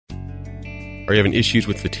Are you having issues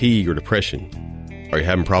with fatigue or depression? Are you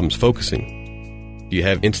having problems focusing? Do you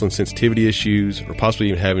have insulin sensitivity issues or possibly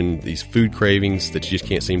even having these food cravings that you just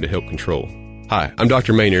can't seem to help control? Hi, I'm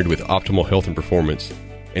Dr. Maynard with Optimal Health and Performance,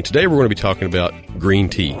 and today we're going to be talking about green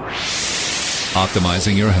tea.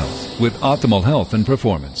 Optimizing your health with Optimal Health and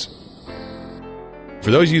Performance.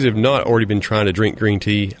 For those of you that have not already been trying to drink green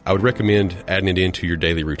tea, I would recommend adding it into your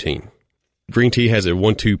daily routine. Green tea has a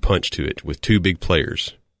 1-2 punch to it with two big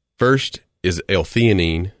players. First is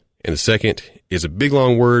L-theanine, and the second is a big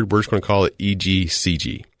long word. We're just going to call it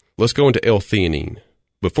EGCG. Let's go into L-theanine.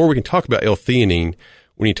 Before we can talk about L-theanine,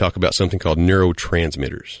 we need to talk about something called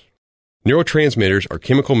neurotransmitters. Neurotransmitters are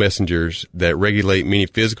chemical messengers that regulate many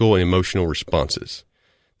physical and emotional responses.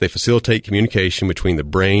 They facilitate communication between the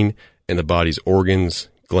brain and the body's organs,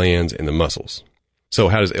 glands, and the muscles. So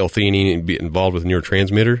how does L-theanine be involved with a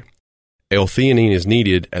neurotransmitter? L-theanine is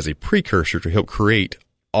needed as a precursor to help create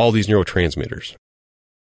all these neurotransmitters.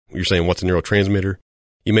 You're saying, what's a neurotransmitter?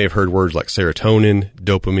 You may have heard words like serotonin,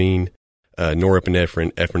 dopamine,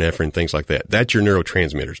 norepinephrine, epinephrine, things like that. That's your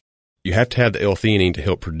neurotransmitters. You have to have the L-theanine to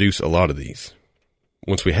help produce a lot of these.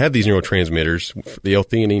 Once we have these neurotransmitters, the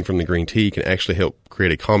L-theanine from the green tea can actually help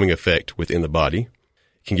create a calming effect within the body.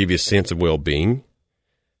 It can give you a sense of well-being,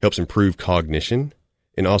 helps improve cognition,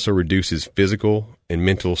 and also reduces physical and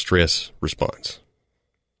mental stress response.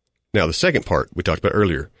 Now, the second part we talked about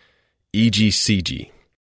earlier, EGCG.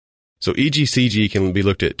 So EGCG can be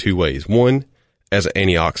looked at two ways. One, as an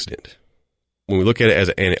antioxidant. When we look at it as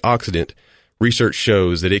an antioxidant, research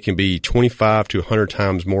shows that it can be 25 to 100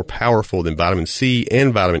 times more powerful than vitamin C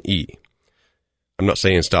and vitamin E. I'm not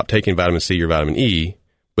saying stop taking vitamin C or vitamin E,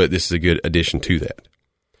 but this is a good addition to that.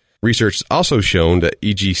 Research has also shown that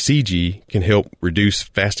EGCG can help reduce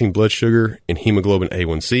fasting blood sugar and hemoglobin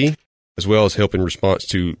A1C, as well as help in response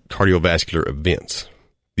to cardiovascular events.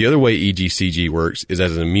 The other way EGCG works is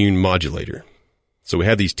as an immune modulator. So we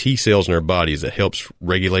have these T cells in our bodies that helps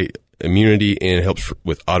regulate immunity and helps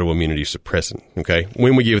with autoimmunity suppressant, okay,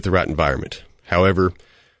 when we give it the right environment. However,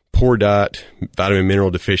 poor diet, vitamin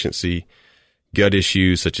mineral deficiency, gut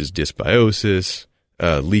issues such as dysbiosis,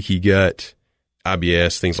 leaky gut,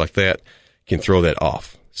 IBS, things like that, can throw that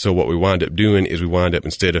off. So what we wind up doing is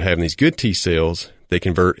instead of having these good T cells, they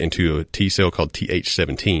convert into a T cell called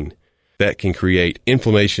Th17 that can create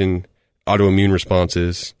inflammation, autoimmune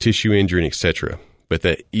responses, tissue injury, etc. But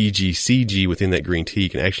that EGCG within that green tea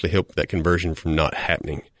can actually help that conversion from not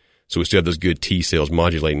happening. So we still have those good T cells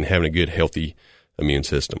modulating and having a good, healthy immune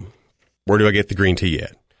system. Where do I get the green tea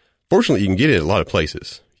at? Fortunately, you can get it at a lot of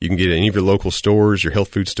places. You can get it in any of your local stores, your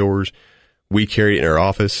health food stores. We carry it in our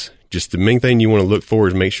office. Just the main thing you want to look for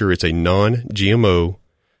is make sure it's a non-GMO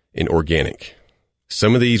and organic.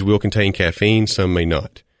 Some of these will contain caffeine, some may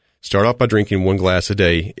not. Start off by drinking 1 glass a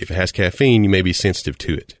day. If it has caffeine, you may be sensitive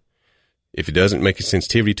to it. If it doesn't make a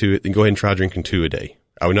sensitivity to it, then go ahead and try drinking 2 a day.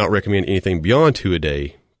 I would not recommend anything beyond 2 a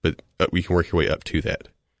day, but we can work your way up to that.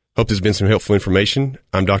 Hope this has been some helpful information.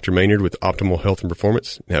 I'm Dr. Maynard with Optimal Health and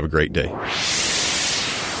Performance, and have a great day.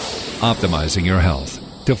 Optimizing your health.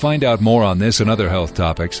 To find out more on this and other health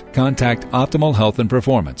topics, contact Optimal Health and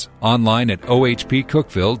Performance online at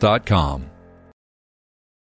ohpcookville.com.